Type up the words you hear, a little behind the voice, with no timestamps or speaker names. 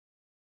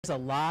There's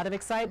a lot of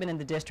excitement in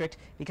the district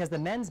because the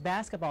men's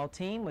basketball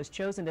team was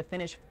chosen to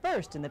finish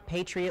first in the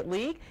Patriot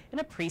League in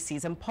a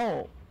preseason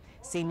poll.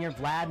 Senior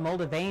Vlad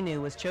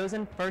Moldavenu was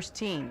chosen first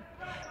team.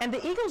 And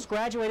the Eagles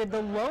graduated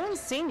the lone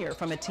senior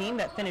from a team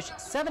that finished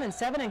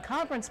 7-7 in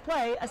conference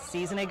play a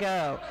season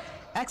ago.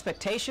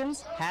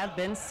 Expectations have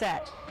been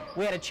set.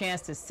 We had a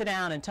chance to sit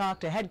down and talk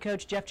to head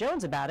coach Jeff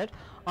Jones about it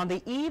on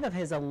the eve of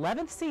his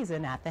 11th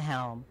season at the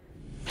helm.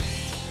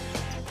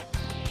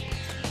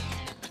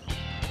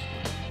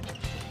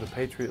 The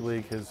Patriot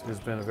League has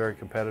been a very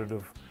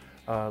competitive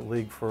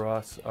league for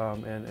us,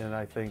 and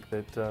I think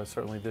that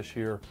certainly this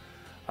year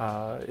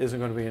isn't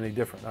going to be any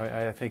different.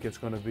 I think it's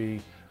going to be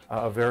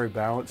a very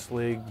balanced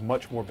league,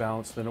 much more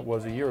balanced than it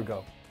was a year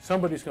ago.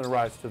 Somebody's going to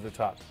rise to the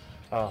top.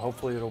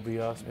 Hopefully it'll be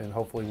us, and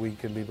hopefully we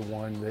can be the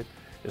one that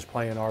is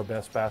playing our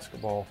best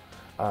basketball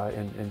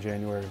in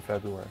January and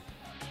February.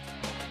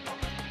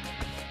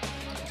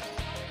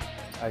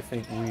 I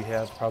think we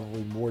have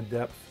probably more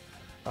depth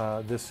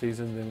this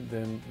season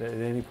than at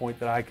any point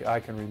that I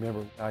can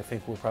remember. I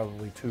think we're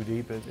probably too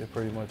deep at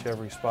pretty much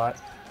every spot.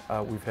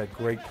 We've had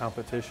great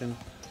competition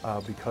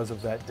because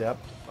of that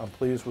depth. I'm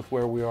pleased with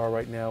where we are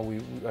right now.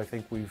 I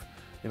think we've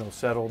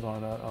settled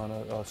on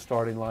a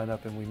starting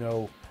lineup, and we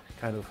know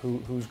kind of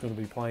who's going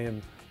to be playing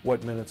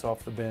what minutes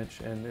off the bench,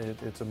 and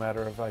it's a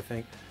matter of, I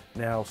think,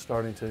 now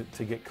starting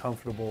to get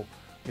comfortable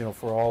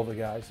for all the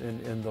guys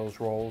in those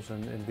roles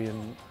and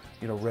being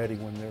ready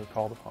when they're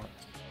called upon.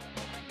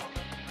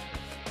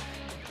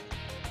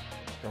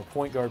 Our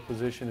point guard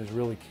position is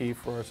really key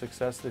for our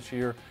success this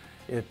year.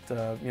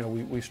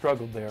 We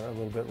struggled there a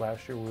little bit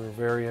last year. We were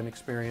very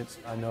inexperienced.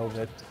 I know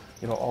that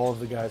all of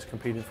the guys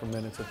competing for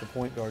minutes at the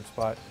point guard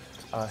spot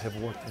have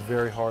worked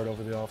very hard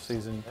over the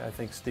offseason. I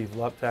think Steve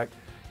Luptak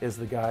is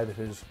the guy that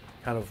has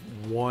kind of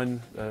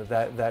won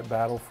that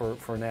battle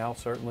for now,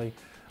 certainly,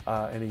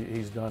 and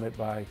he's done it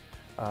by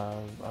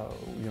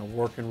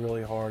working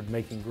really hard,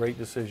 making great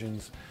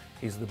decisions.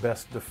 He's the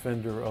best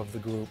defender of the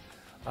group.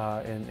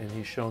 And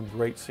he's shown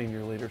great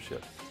senior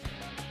leadership.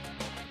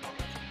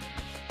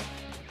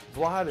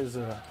 Vlad is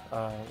a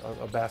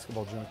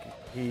basketball junkie.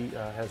 He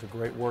has a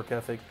great work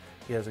ethic.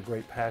 He has a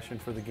great passion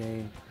for the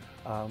game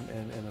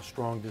and a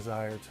strong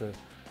desire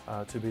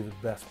to be the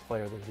best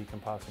player that he can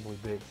possibly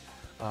be.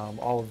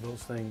 All of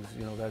those things,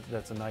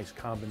 that's a nice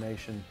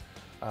combination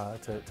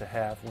to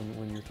have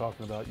when you're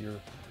talking about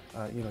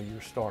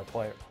your star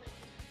player.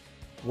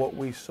 What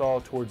we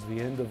saw towards the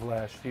end of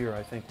last year,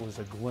 I think, was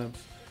a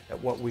glimpse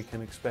at what we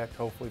can expect,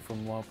 hopefully,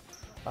 from Lump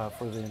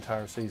for the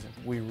entire season.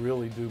 We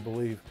really do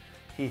believe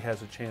he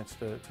has a chance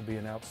to be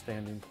an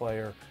outstanding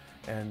player,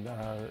 and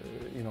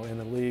in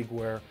a league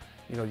where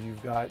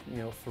you've got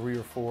 3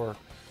 or 4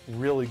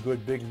 really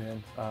good big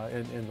men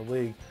in the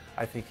league,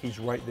 I think he's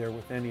right there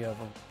with any of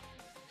them.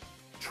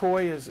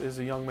 Troy is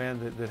a young man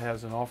that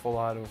has an awful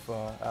lot of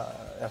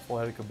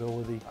athletic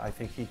ability. I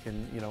think he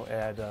can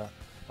add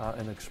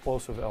an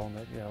explosive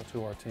element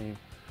to our team.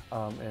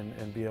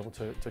 And be able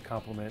to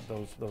complement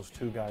those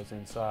two guys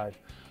inside,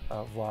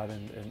 Vlad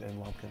and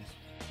Lumpkins.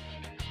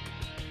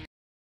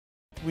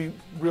 We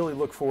really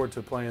look forward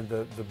to playing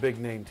the big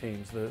name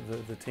teams,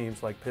 the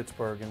teams like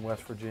Pittsburgh and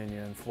West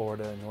Virginia and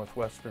Florida and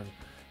Northwestern,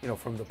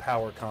 from the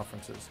power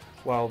conferences.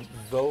 While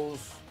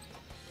those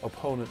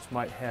opponents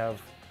might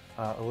have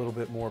a little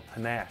bit more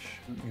panache,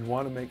 you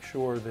want to make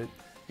sure that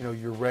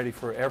you're ready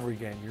for every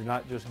game. You're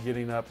not just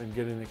getting up and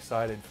getting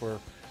excited for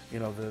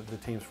the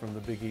teams from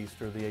the Big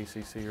East or the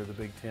ACC or the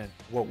Big Ten.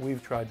 What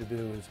we've tried to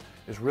do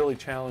is really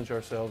challenge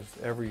ourselves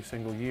every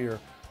single year,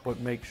 but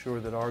make sure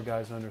that our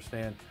guys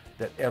understand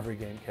that every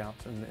game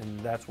counts, and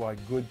that's why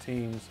good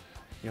teams,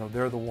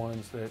 they're the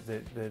ones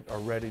that are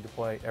ready to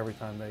play every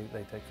time they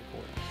take the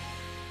court.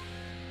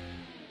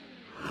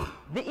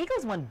 The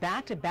Eagles won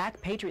back-to-back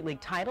Patriot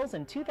League titles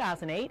in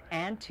 2008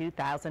 and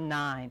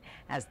 2009.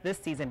 As this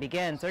season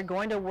begins, they're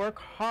going to work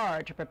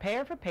hard to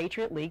prepare for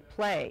Patriot League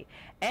play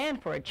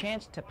and for a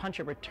chance to punch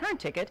a return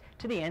ticket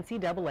to the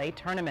NCAA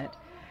tournament.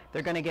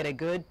 They're going to get a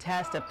good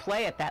test of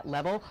play at that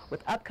level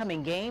with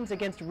upcoming games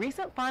against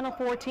recent Final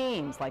Four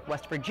teams like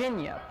West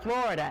Virginia,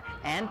 Florida,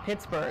 and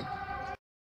Pittsburgh.